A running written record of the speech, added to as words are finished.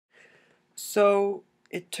So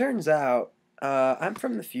it turns out I'm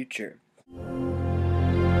from the future.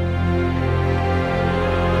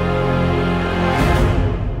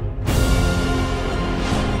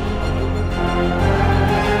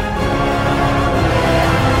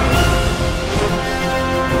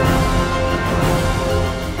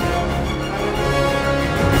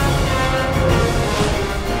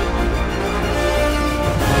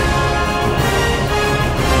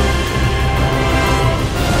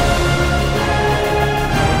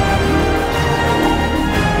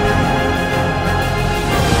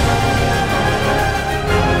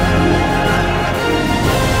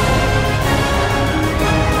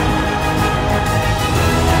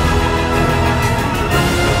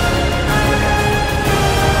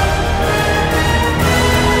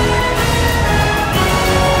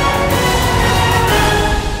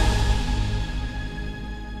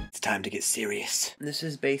 It's time to get serious. This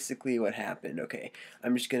is basically what happened. Okay,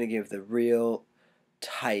 I'm just gonna give the real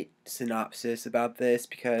tight synopsis about this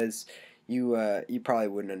because you probably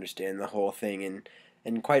wouldn't understand the whole thing,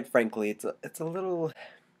 and quite frankly it's a little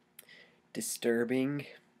disturbing.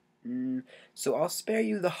 So I'll spare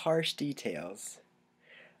you the harsh details.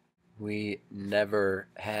 We never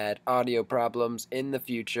had audio problems in the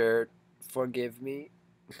future. Forgive me.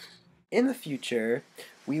 In the future,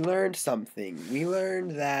 we learned something. We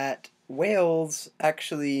learned that whales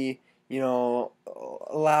actually,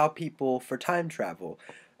 allow people for time travel.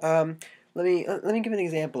 Um, let me give an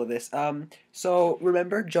example of this. So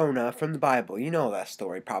remember Jonah from the Bible? You know that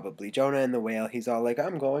story probably. Jonah and the whale. He's all like,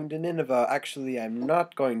 "I'm going to Nineveh." Actually, I'm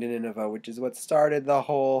not going to Nineveh, which is what started the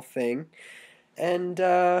whole thing. And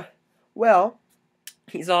well,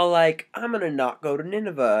 he's all like, "I'm gonna not go to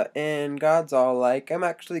Nineveh," and God's all like, "I'm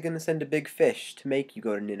actually gonna send a big fish to make you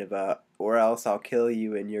go to Nineveh, or else I'll kill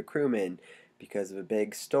you and your crewmen because of a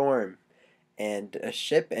big storm and a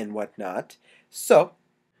ship and whatnot." So,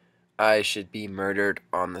 I should be murdered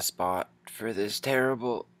on the spot for this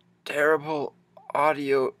terrible, terrible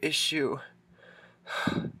audio issue.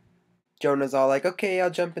 Jonah's all like, "Okay,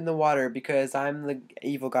 I'll jump in the water because I'm the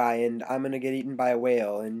evil guy and I'm gonna get eaten by a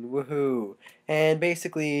whale and woohoo." And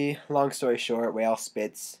basically, long story short, whale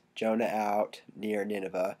spits Jonah out near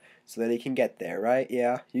Nineveh so that he can get there, right?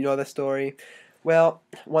 Yeah, you know the story. Well,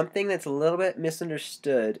 one thing that's a little bit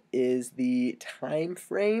misunderstood is the time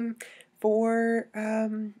frame for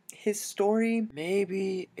his story.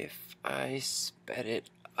 Maybe if I sped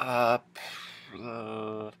it up.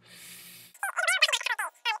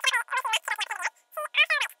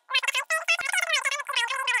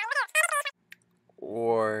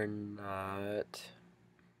 Or not.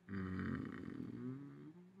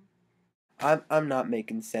 I'm not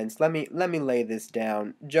making sense. Let me lay this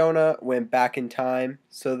down. Jonah went back in time,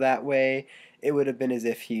 so that way it would have been as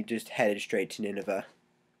if he just headed straight to Nineveh.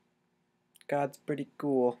 God's pretty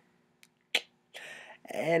cool.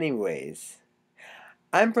 Anyways,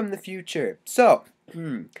 I'm from the future. So,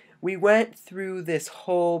 we went through this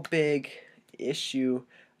whole big issue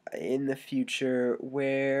in the future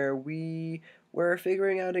where we were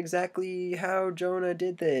figuring out exactly how Jonah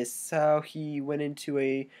did this, how he went into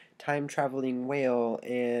a time traveling whale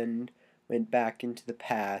and went back into the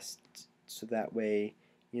past so that way,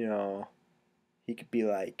 he could be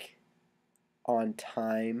like on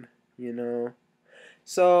time.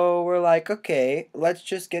 So we're like, okay, let's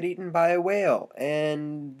just get eaten by a whale,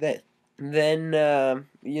 and then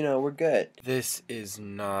we're good. This is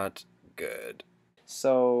not good.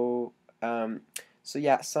 So um, so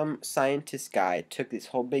yeah, some scientist guy took this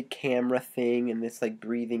whole big camera thing and this like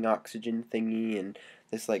breathing oxygen thingy and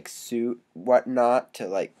this like suit whatnot to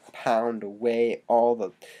like pound away all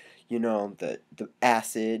the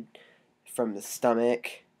acid from the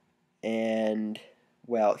stomach, and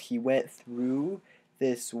well, he went through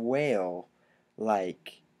this whale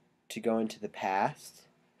like to go into the past.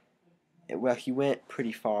 Well, he went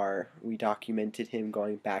pretty far. We documented him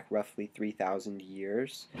going back roughly 3,000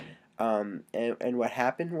 years. And what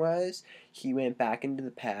happened was he went back into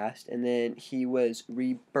the past and then he was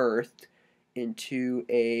rebirthed into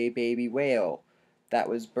a baby whale that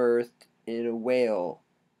was birthed in a whale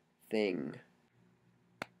thing.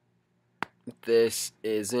 This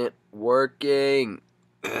isn't working.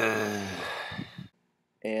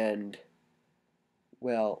 And,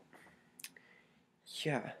 well,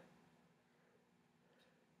 yeah.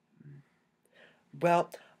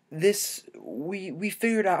 Well, this we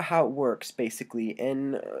figured out how it works basically,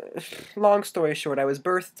 and long story short, I was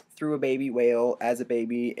birthed through a baby whale as a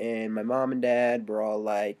baby, and my mom and dad were all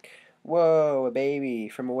like, "Whoa, a baby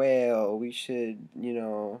from a whale! We should,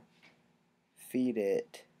 feed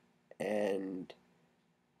it." And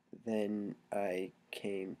then I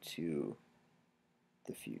came to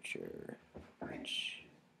the future,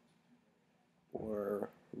 or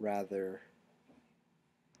rather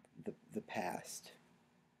the past.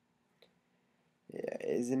 Yeah,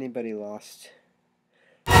 is anybody lost?